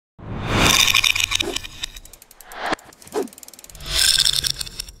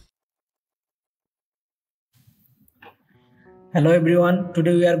Hello everyone,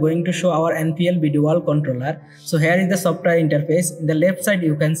 today we are going to show our NPL video wall controller. So here is the software interface. In the left side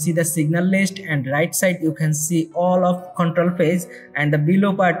you can see the signal list and right side you can see all of control page, and the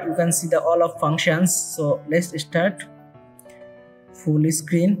below part you can see the all of functions. So let's start. Full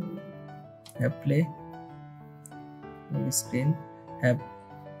screen, have play, full screen, have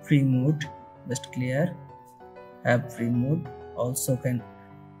free mode, just clear, have free mode, also can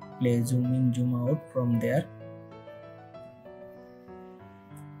play zoom in zoom out from there.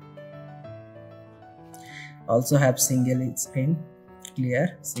 Also have single screen,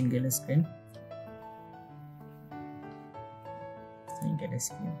 clear, single screen. You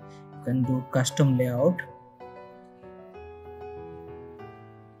can do custom layout.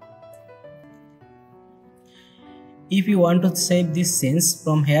 If you want to save this scenes,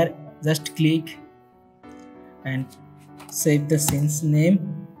 from here just click and save the scenes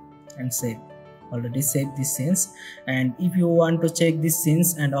name and save. Already saved this scenes. And if you want to check these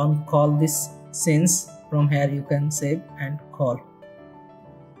scenes and on call this scenes, from here you can save and call.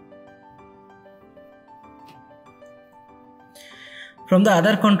 From the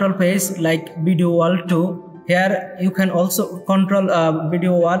other control page like video wall 2, here you can also control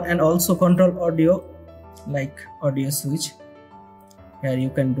video wall and also control audio, like audio switch. Here you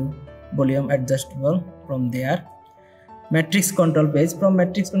can do volume adjustable from there. Matrix control page. From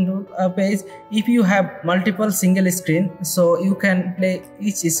matrix control page, if you have multiple single screen, so you can play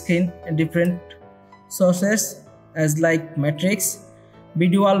each screen in different sources as like matrix.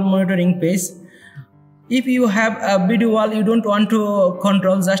 Video wall monitoring page. If you have a video wall you don't want to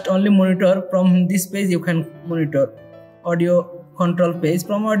control, just only monitor, from this page you can monitor. Audio control page.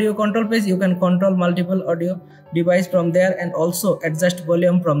 From audio control page you can control multiple audio device from there and also adjust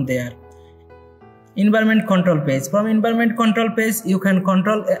volume from there. Environment control page. From environment control page you can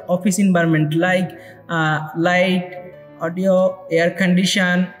control office environment like light, audio, air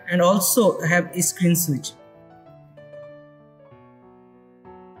condition, and also have a screen switch.